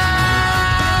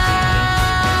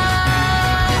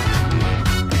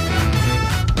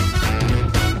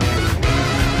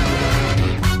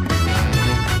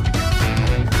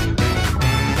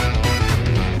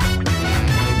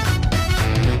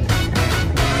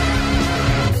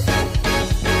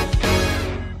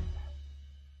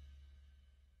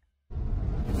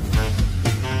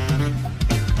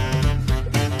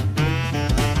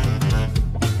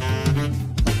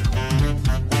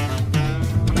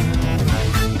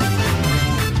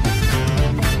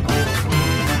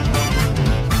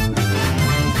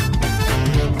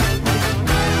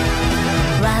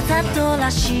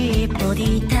らしいボデ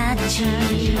ィタッチ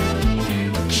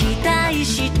期待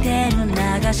してる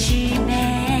流し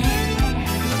目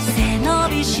背伸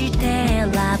びして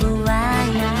ラブワ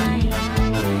イン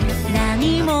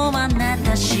何もあな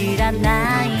た知ら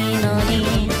ないの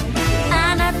に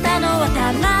あなたの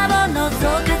頭を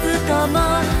覗かずとも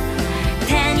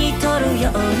手に取るよ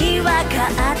うに分か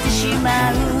ってし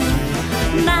まう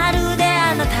まるで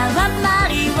あなたはマ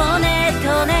リオネッ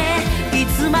トねい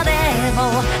つまで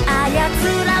も操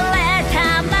られ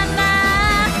たまま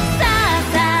さあ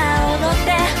さあ踊っ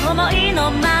て思い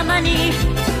のままに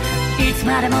いつ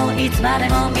までもいつまで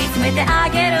も見つめてあ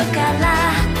げるから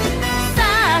さ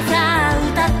あさあ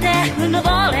歌ってうぬぼ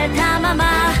れたま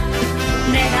ま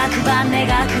願く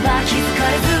ば気づか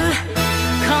れず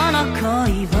この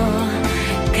恋を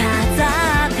飾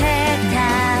ってた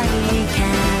いか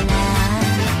ら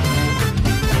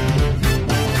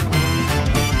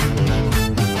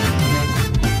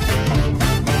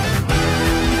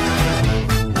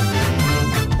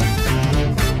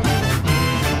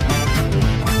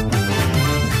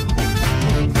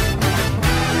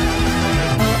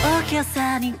大げ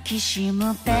さにきし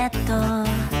むベッド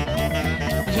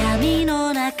闇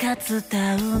の中伝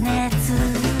う熱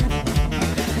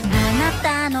あな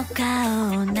たの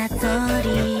顔をなぞり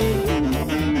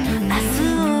明日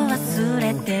を忘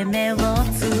れて目を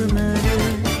つむる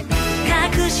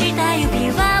隠した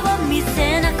指輪を見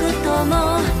せなくと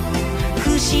も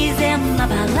不自然な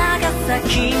バラが咲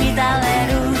き乱れ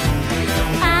る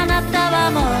あなた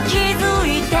はもう気づ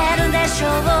いてるでしょ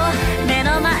う目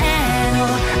の前の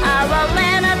哀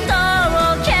れな遠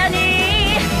けに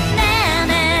ねえ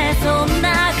ねえそん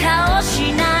な顔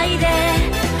しないで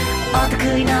お得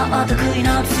意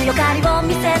の強がりを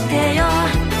見せてよ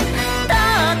と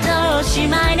うとうおし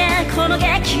まいねこの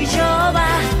劇場は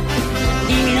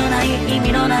意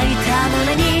味のないたむ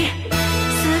ねに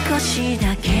少し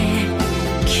だけ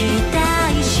期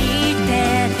待し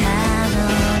てた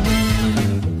のに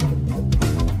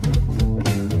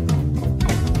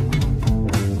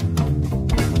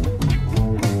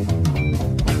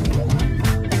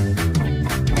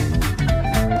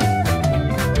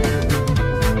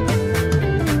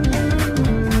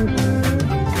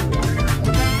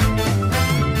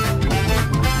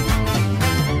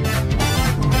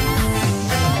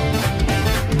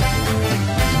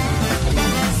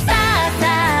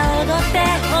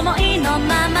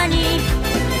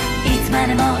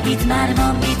いつまで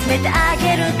も見つめてあ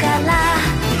げるから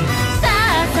さ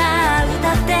あさあ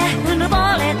歌ってうぬぼ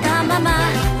れたまま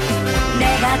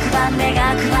願くば美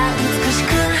しく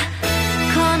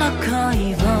この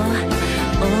恋を終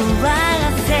わ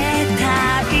らせた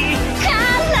いか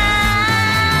ら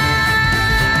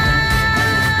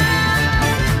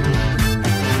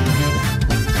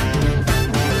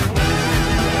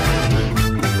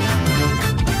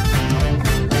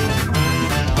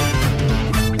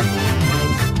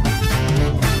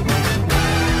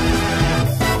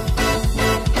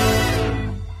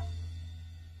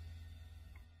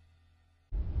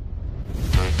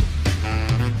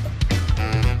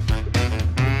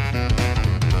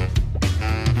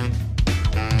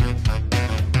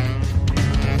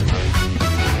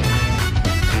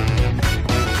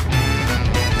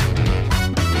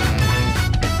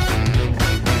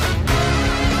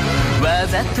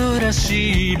ら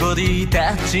しいボディ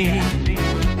タッチ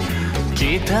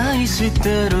期待し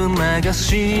てる流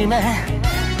し目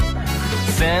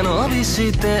背伸び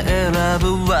して選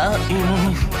ぶワイ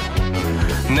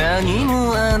ン何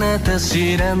もあなた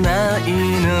知らない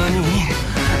のに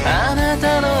あな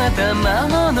たの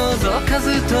頭を覗か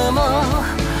ずとも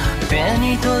手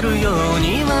に取るよう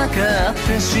に分かっ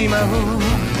てしまう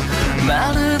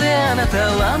まるであなた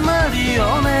はマリ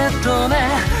オネット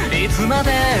ねいつま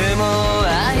でも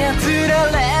操ら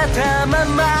れたま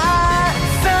ま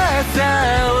さあさ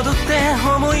あ踊って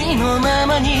思いのま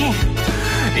まに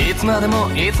いつまでも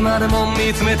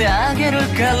見つめてあげる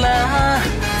から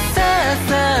さあ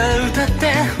さあ歌っ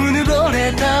てうぬぼ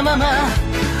れたまま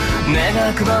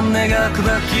願くば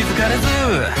気づかれず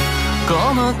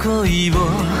この恋を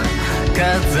飾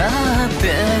って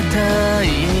たい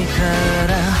か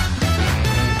ら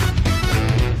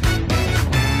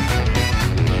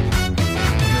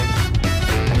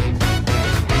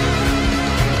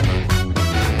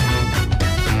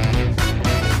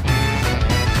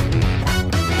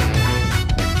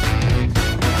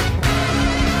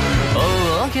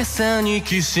大げさに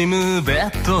きしむベ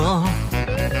ッド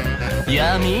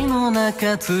闇の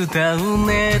中伝う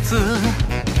熱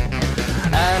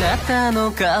あなた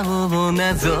の顔を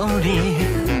なぞり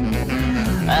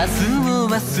明日を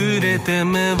忘れて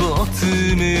目をつ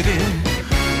むる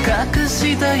隠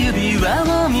した指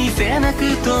輪を見せな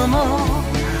くとも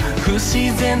不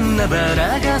自然なバ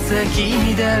ラが咲き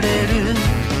乱れる。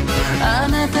あ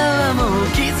なたはもう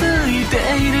気づいて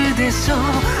いるでしょう。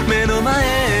目の前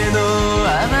の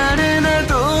哀れな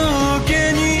時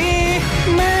計に。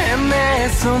ねえねえ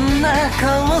そんな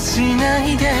顔しな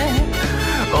いで、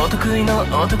お得意の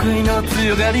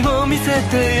強がりを見せ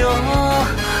てよ。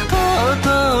とう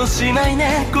とうおしまい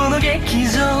ねこの劇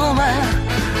場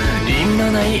は。意味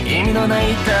のな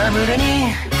い戯れ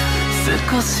に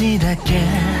少しだけ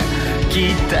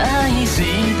期待し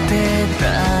てた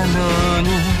の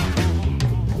に。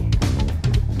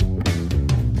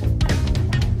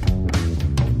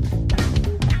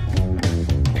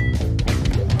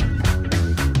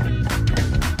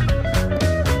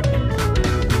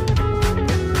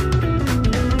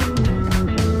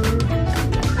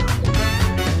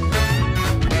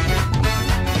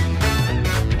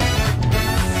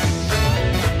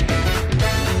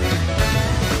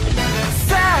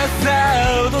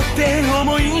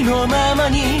思いのまま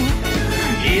に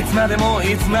いつまで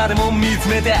も見つ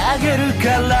めてあげる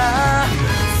から。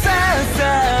さ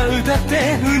あ歌っ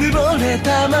てうぬぼれ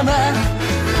たまま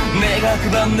願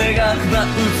くば美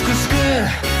しく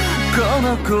こ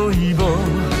の恋を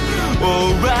終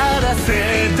わらせ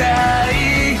た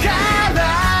いか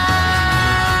ら。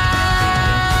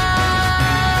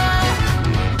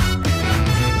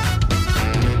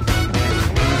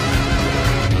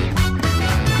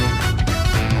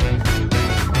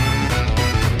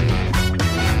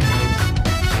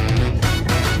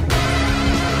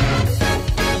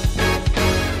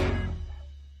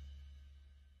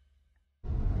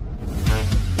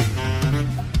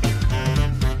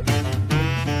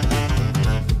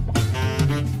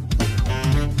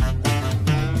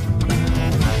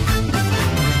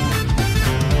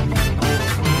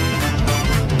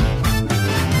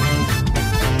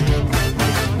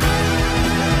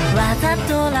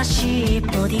らしい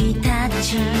ボディタッ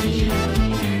チ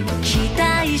期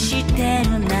待して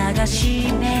る流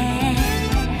し目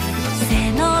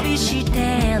背伸びし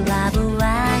てラブワ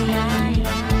イン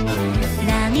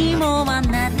何もあ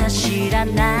なた知ら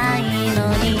ない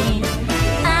のに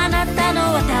あなた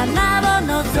の頭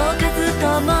を覗かず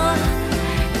とも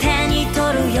手に取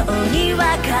るように分か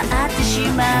ってし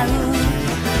まう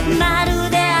まる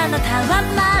であなたは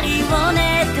マリオ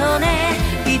ネットね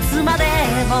いつまで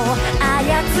も操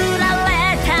られ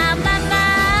たまま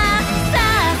さ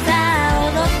あ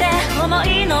踊って思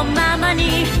いのまま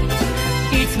にい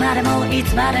つまでも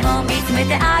見つめ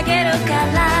てあげるか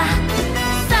ら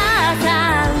さあ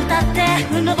歌って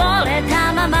うぬぼれ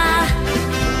たまま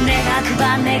願く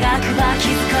ば気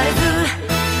づかれず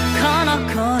この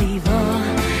恋を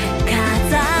飾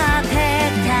って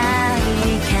たい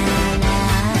から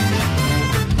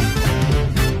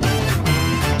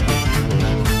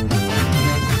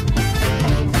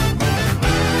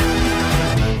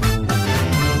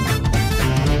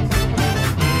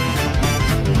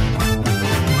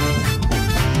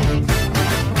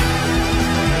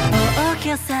大き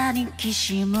さにき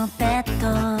しむベッド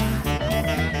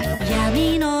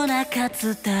闇の中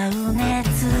伝う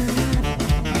熱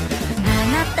あ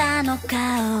なたの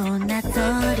顔をなぞ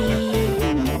り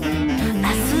明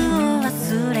日を忘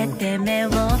れて目を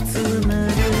つむる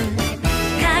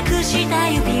隠した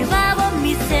指輪を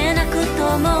見せなく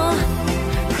とも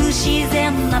不自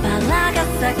然なバラが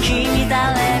咲き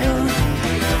乱れる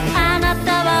あな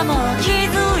たはもう気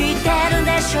づいてる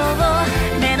でしょう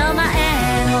目の前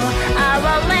の哀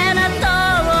れな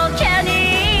時計に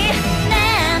ね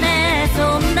えねえそ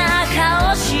んな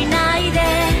顔しないで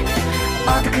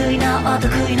お得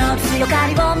意の強が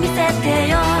りを見せて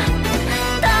よ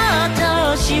とうと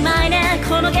うおしまいね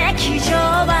この劇場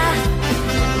は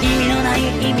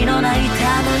意味のない戯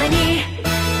れに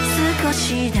少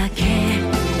しだけ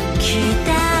期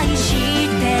待し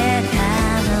てた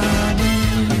のに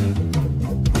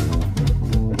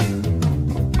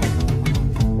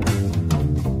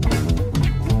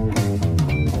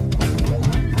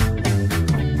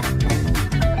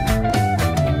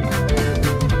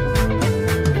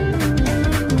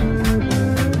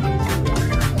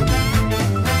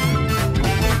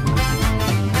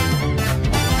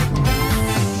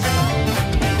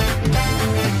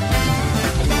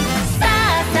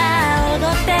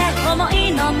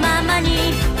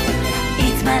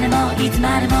いつ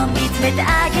までも見つめて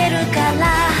あげるから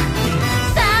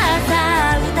さ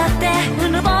あ歌ってう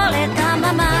ぬぼれた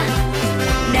まま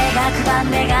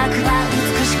願くば